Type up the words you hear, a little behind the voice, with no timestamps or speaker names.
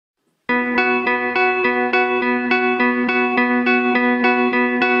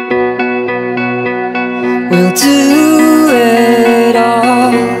we'll do it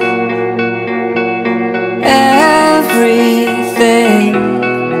all. Everything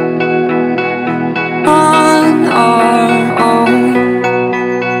on our own.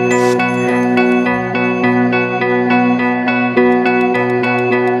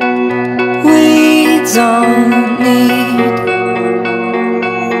 We don't need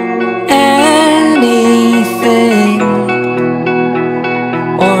anything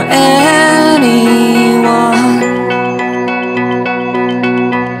or anyone.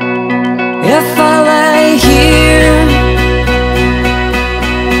 If I lay here,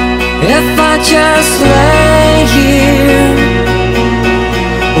 if I just lay here,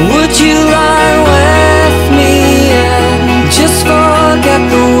 would you lie with me and just forget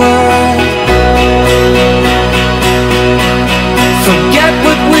the world? Forget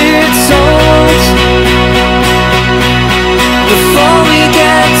what we're told before we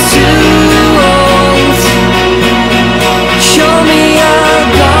get too old. Show me a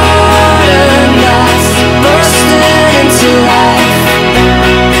garden that's bursting into life.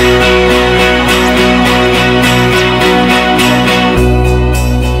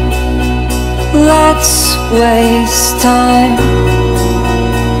 Let's waste time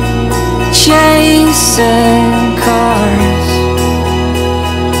chasing cars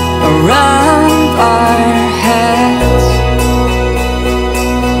around our heads.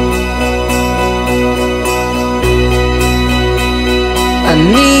 I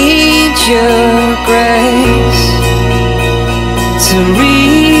need your grace to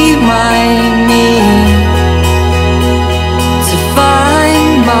remind me to find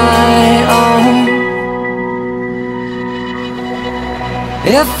my own.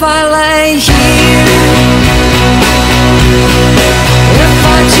 If I lay here, if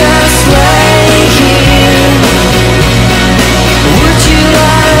I just lay here, would you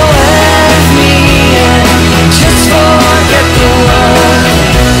lie with me and just forget the world?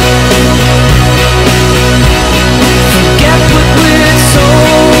 Forget what we're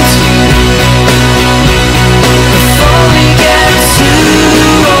told before we get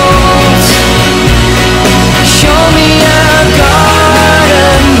too old. Show me a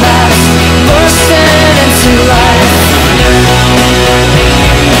garden that's bursting into life.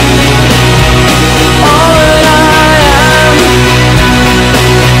 All that I am,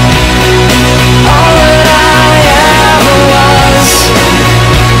 all that I ever was,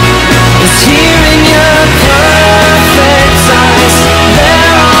 is here in your perfect eyes.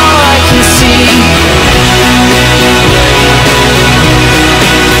 They're all I can see.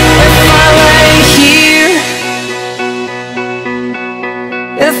 If I lay here,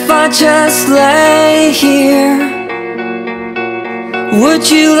 if I just lay here, would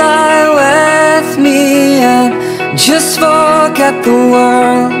you lie with me and just forget the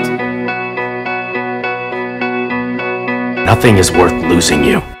world? Nothing is worth losing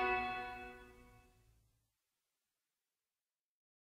you.